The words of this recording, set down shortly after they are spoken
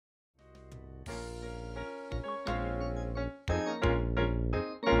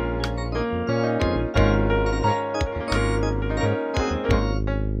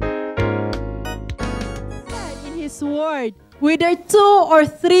His word. Whether 2 or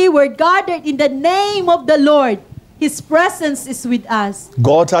 3 were gathered in the name of the Lord, His presence is with us.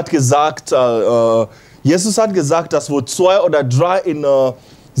 Gott hat gesagt, Jesus hat gesagt, dass wo 2 oder 3 in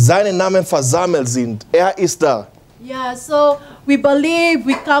seinen Namen versammelt sind, ist da. Yeah, so we believe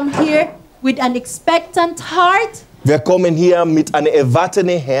we come here with an expectant heart. Wir kommen hier mit einem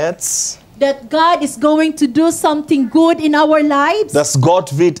erwartenden Herz. That God is going to do something good in our lives. Dass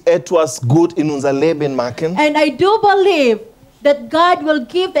Gott wird etwas gut in unser Leben machen. And I do believe that God will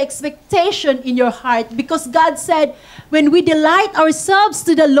give the expectation in your heart, because God said, when we delight ourselves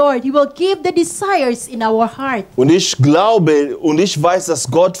to the Lord, He will give the desires in our heart. Und ich glaube und ich weiß, dass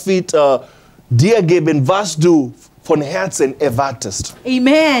Gott wird dir geben, was du von Herzen erwartest.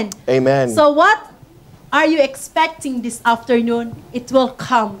 Amen. Amen. So what are you expecting this afternoon? It will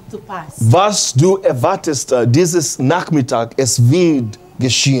come to pass. Was du erwartest dieses Nachmittag, es wird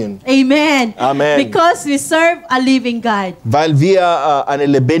geschehen. Amen. Amen. Because we serve a living God. Weil wir einen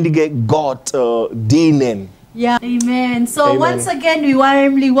lebendigen Gott dienen. Yeah. Amen. So Amen. once again, we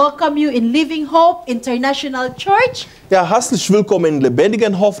warmly welcome you in Living Hope International Church. Ja, herzlich willkommen in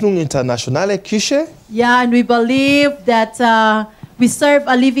Lebendigen Hoffnung Internationale Kirche. Yeah, and we believe that we serve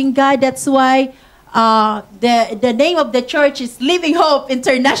a living God. That's why the name of the church is Living Hope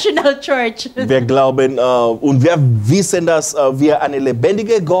International Church. Wir glauben und wir wissen, dass wir einen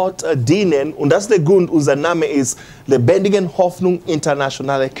lebendigen Gott dienen, und das ist der Grund, unser Name ist Lebendigen Hoffnung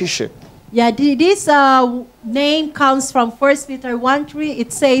Internationale Kirche. Yeah, this name comes from 1 Peter 1:3.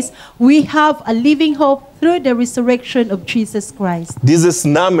 It says, we have a living hope through the resurrection of Jesus Christ. Dieses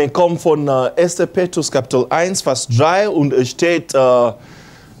Name kommt von 1. Petrus Kapitel 1, Vers 3, und es steht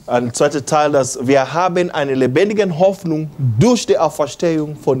ein zweiter Teil, dass wir haben eine lebendige Hoffnung durch die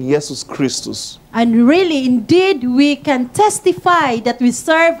Auferstehung von Jesus Christus. And really, indeed, we can testify that we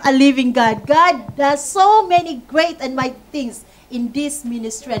serve a living God. God does so many great and mighty things in this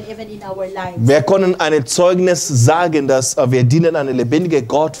ministry and even in our lives. Wir können ein Zeugnis sagen, dass wir dienen einen lebendigen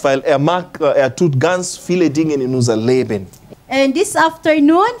Gott, weil er tut ganz viele Dinge in unser Leben. And this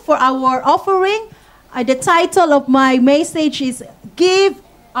afternoon, for our offering, the title of my message is Give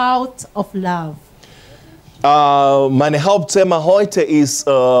Out of Love. Mein Hauptthema heute ist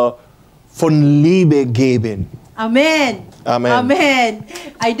von Liebe geben. Amen. Amen. Amen.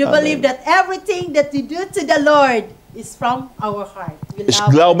 I do Amen. believe that everything that we do to the Lord is from our heart. We Ich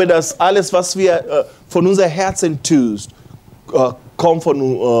love glaube, Him. dass alles, was wir von unserem Herzen tun, kommt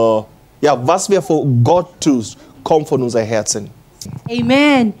von was wir von Gott tun, kommt von unserem Herzen.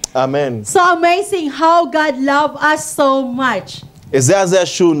 Amen. Amen. So amazing how God loves us so much. Es ist sehr, sehr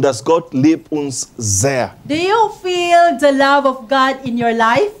schön, dass Gott liebt uns sehr. Do you feel the love of God in your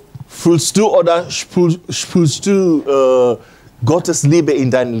life? Fühlst du oder spürst du Gottes Liebe in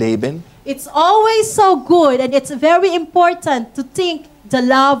deinem Leben? It's always so good, and it's very important to think the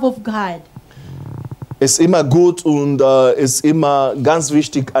love of God. Es ist immer gut und es ist immer ganz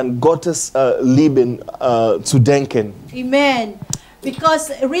wichtig, an Gottes Liebe zu denken. Amen.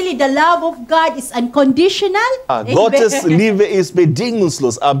 Because really the love of God is unconditional. Amen. Gottes Liebe ist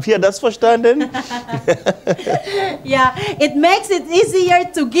bedingungslos. Habt ihr das verstanden? Yeah, it makes it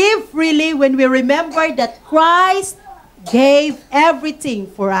easier to give really when we remember that Christ gave everything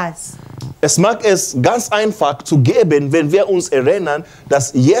for us. Es macht es ganz einfach zu geben, wenn wir uns erinnern,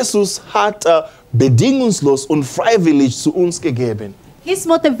 dass Jesus hat bedingungslos und freiwillig zu uns gegeben. His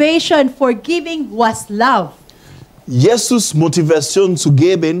motivation for giving was love. Jesus' Motivation zu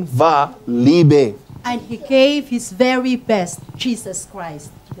geben war Liebe. And He gave His very best, Jesus Christ.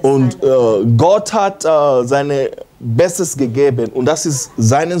 the Und Son of God. Gott hat sein Bestes gegeben, und das ist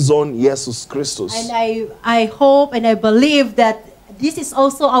seinen Sohn Jesus Christus. And I hope and I believe that this is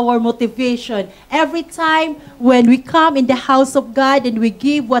also our motivation. Every time when we come in the house of God and we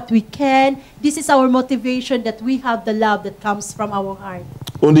give what we can, this is our motivation, that we have the love that comes from our heart.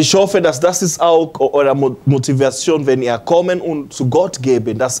 Und ich hoffe, dass das ist auch eure Motivation, wenn ihr kommen und zu Gott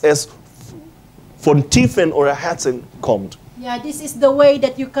geben, dass es von tiefen eurer Herzen kommt. Yeah, this is the way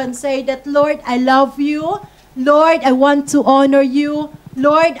that you can say that, Lord, I love you. Lord, I want to honor you.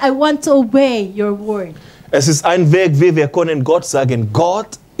 Lord, I want to obey your word. Es ist ein Weg, wie wir können Gott sagen,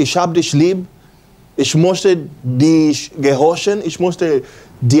 Gott, ich habe dich lieb, ich möchte dich gehorchen, ich möchte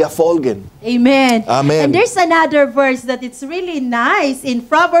dir folgen. Amen. Amen. And there's another verse that it's really nice in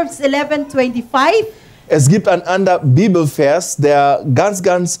Proverbs 11:25. Es gibt einen anderen Bibelvers, der ganz,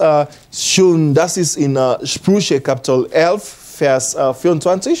 ganz schön, das ist in Sprüche Kapitel 11, Vers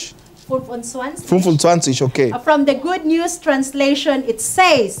 24. 25, okay. From the Good News Translation, it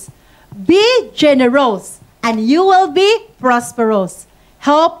says, be generous and you will be prosperous.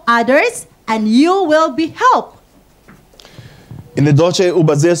 Help others and you will be helped. In der deutschen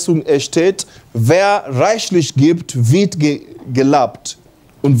Übersetzung steht, wer reichlich gibt, wird gelabt.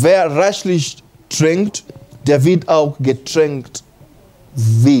 Und wer reichlich trinkt, der wird auch getränkt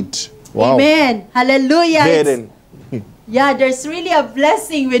wird. Wow. Amen. Hallelujah. Werden. Yeah, there's really a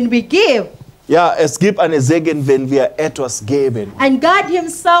blessing when we give. Ja, es gibt einen Segen, wenn wir etwas geben. And God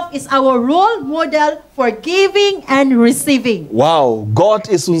himself is our role model for giving and receiving. Wow, Gott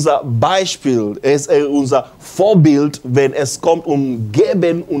ist unser Beispiel, er ist unser Vorbild, wenn es kommt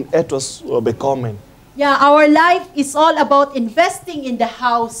geben und etwas bekommen. Yeah, our life is all about investing in the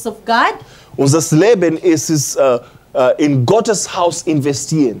house of God. Unser Leben ist es, in Gottes Haus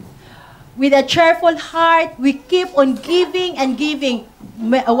investieren. With a cheerful heart, we keep on giving and giving,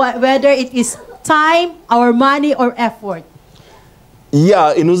 whether it is time, our money, or effort.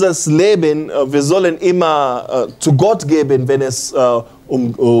 Ja, in unser Leben, wir sollen immer zu Gott geben, wenn es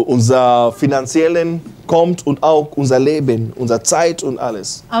unser Finanziellen kommt und auch unser Leben, unsere Zeit und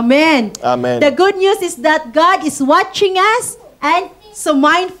alles. Amen. Amen. The good news is that God is watching us and so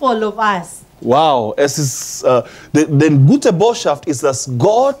mindful of us. Wow, es ist, die gute Botschaft ist, dass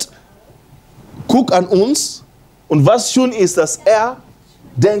Gott guckt an uns und was schön ist, dass er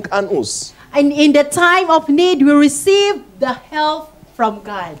denkt an uns. And in the time of need, we receive the help from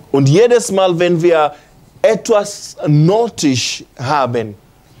God. Und jedes Mal, wenn wir etwas nötig haben,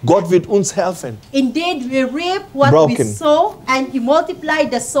 Gott wird uns helfen. Indeed, we reap what we Broken. sow, and He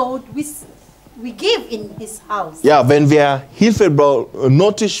multiplied the soul we give in His house. Ja, wenn wir Hilfe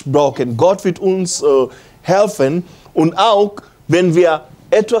nötig brauchen, Gott wird uns helfen. Und auch, wenn wir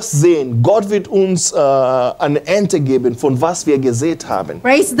etwas sehen, Gott wird uns eine Ernte geben, von was wir gesät haben.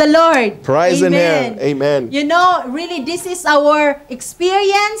 Praise the Lord. Praise den Amen. Herrn. Amen. You know, really, this is our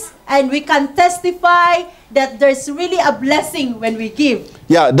experience, and we can testify that there's really a blessing when we give.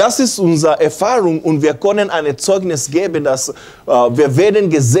 Ja, das ist unsere Erfahrung und wir können ein Zeugnis geben, dass wir werden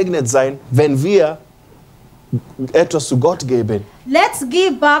gesegnet sein, wenn wir etwas zu Gott geben. Let's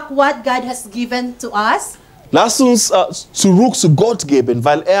give back what God has given to us. Lass uns zurück zu Gott geben,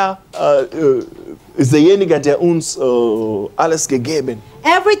 weil er ist derjenige, der uns alles gegeben.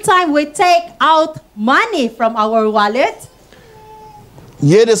 Every time we take out money from our wallet,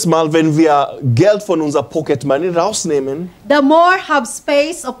 Jedes Mal, wenn wir Geld von unserer Pocket Money rausnehmen, the more have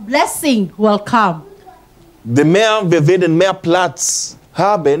space of blessing will come. wir werden mehr Platz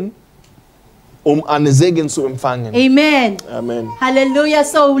haben, einen Segen zu empfangen. Amen. Amen. Hallelujah.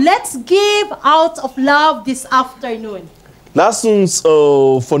 So let's give out of love this afternoon. Lass uns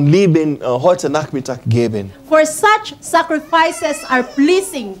von Leben heute Nachmittag geben. For such sacrifices are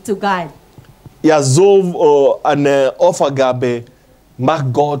pleasing to God. Ja, so eine Opfergabe macht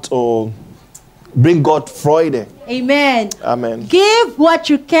Gott, bringt Gott Freude. Amen. Amen. Give what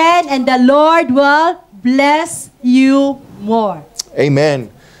you can and the Lord will bless you more. Amen.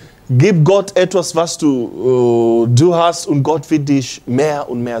 Gib Gott etwas, was du hast, und Gott wird dich mehr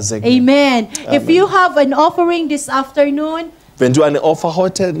und mehr segnen. Amen. If you have an offering this afternoon, Wenn du eine Opfer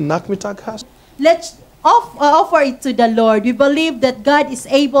heute Nachmittag hast, let's offer it to the Lord. We believe that God is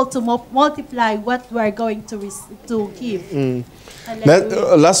able to multiply what we are going to give.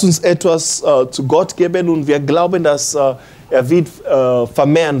 Hallelujah. lass uns etwas zu Gott geben und wir glauben, dass er wird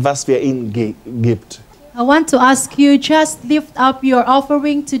vermehren, was wir ihm gibt. I want to ask you, just lift up your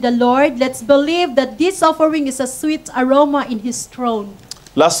offering to the Lord. Let's believe that this offering is a sweet aroma in His throne.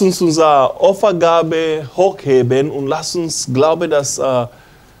 Lass uns unsere Opfergabe hochheben und lass uns glauben, dass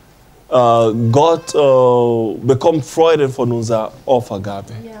Gott bekommt Freude von unserer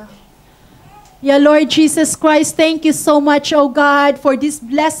Opfergabe. Yeah, Lord Jesus Christ, thank you so much, oh God, for this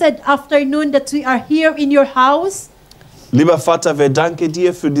blessed afternoon that we are here in your house. Lieber Vater, wir danken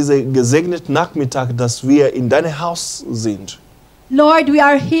dir für diesen gesegneten Nachmittag, dass wir in deinem Haus sind. Lord, we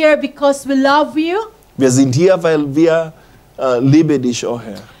are here because we love you. Wir sind hier, weil wir lieben dich, oh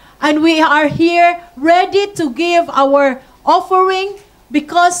Herr. And we are here ready to give our offering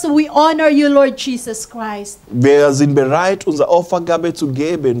because we honor you, Lord Jesus Christ. Wir sind bereit, unsere Opfergabe zu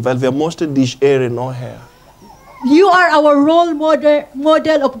geben, weil wir möchten dich ehren, oh Herr. You are our role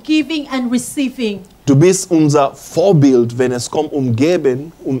model of giving and receiving. Du bist unser Vorbild, wenn es kommt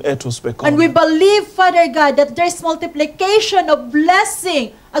Geben und etwas And we bekommen. believe, Father God, that there's multiplication of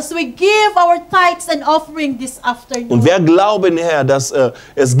blessing as we give our tithes and offering this afternoon. Und wir glauben, Herr, dass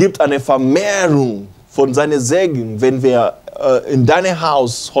es gibt eine Vermehrung von seinen Segen, wenn wir in dein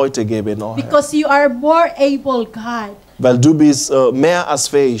Haus heute geben, oh Herr. Because you are more able, God. Weil du bist mehr als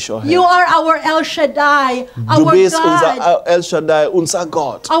fähig, oh Herr. You are our El Shaddai, Du our bist God, unser El Shaddai, unser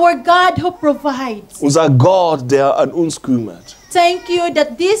Gott. our God who provides. Unser Gott, der an uns kümmert. Thank you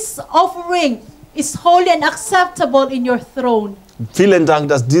that this offering is holy and acceptable in your throne. Vielen Dank,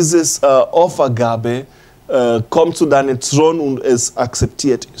 dass dieses Opfergabe kommt zu deinem Thron und es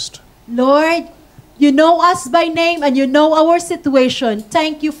akzeptiert ist. Lord, you know us by name and you know our situation.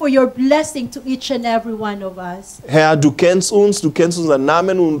 Thank you for your blessing to each and every one of us. Herr, du kennst unseren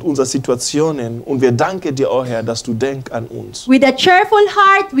Namen und unsere Situationen und wir danken dir, oh Herr, dass du denkst an uns. With a cheerful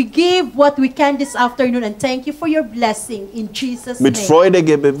heart, we give what we can this afternoon and thank you for your blessing in Jesus' Mit name. Freude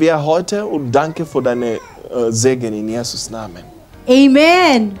geben wir heute und danke für deine Segen in Jesus' Namen.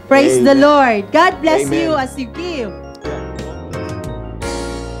 Amen. Praise Amen. the Lord. God bless Amen. you as you give.